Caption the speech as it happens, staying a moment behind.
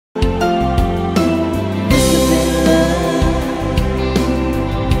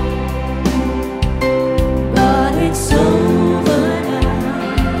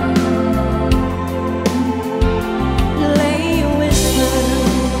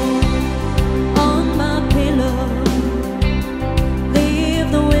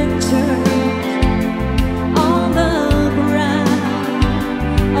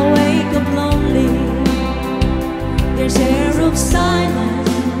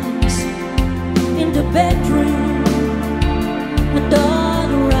bedroom, and all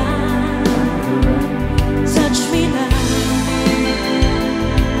around. Touch me now.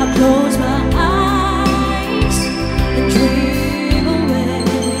 I close my eyes and dream away.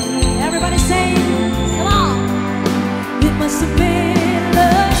 Everybody say, come on. It must have been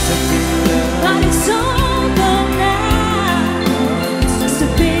love, but it's over now. It must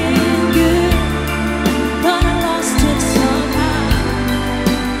have been good, but I lost it somehow.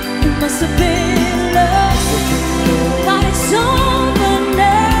 It must have been love, but it's over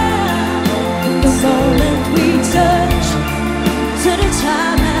now. The moment we touch, to the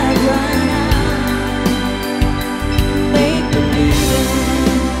time had run out. Make believe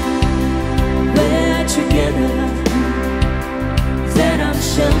we're together, that I'm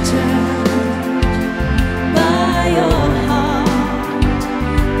sheltered by your heart.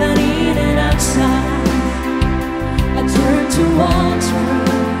 But in and outside, I turn to water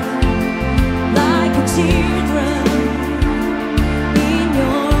like a teardrop in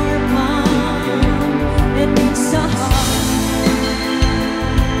your palm. And it's a hard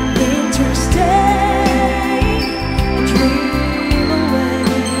winter's day, and dream away.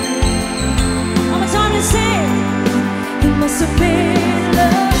 All the time you sing, it must have been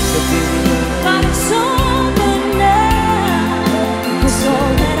love, but it's over now. It was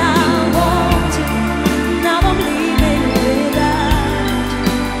all that I wanted, now I'm leaving without.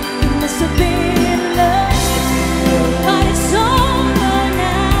 It must have been love, but it's over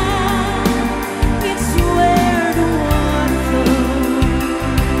now. It's where the water flows.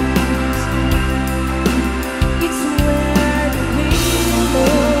 It's where the wind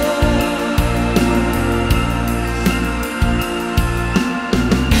blows.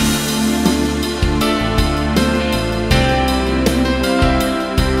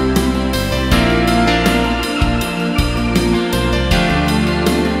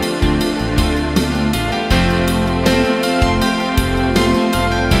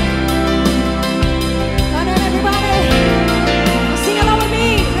 Come on, everybody, sing along with me.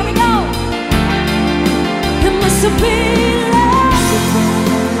 Here we go. It must have been love,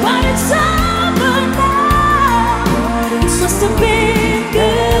 but it's over now. It must have been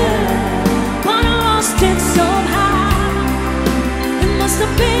good, but I lost it somehow. It must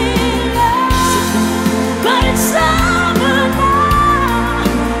have been love, but it's over now.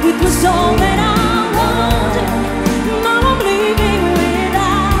 It was all that I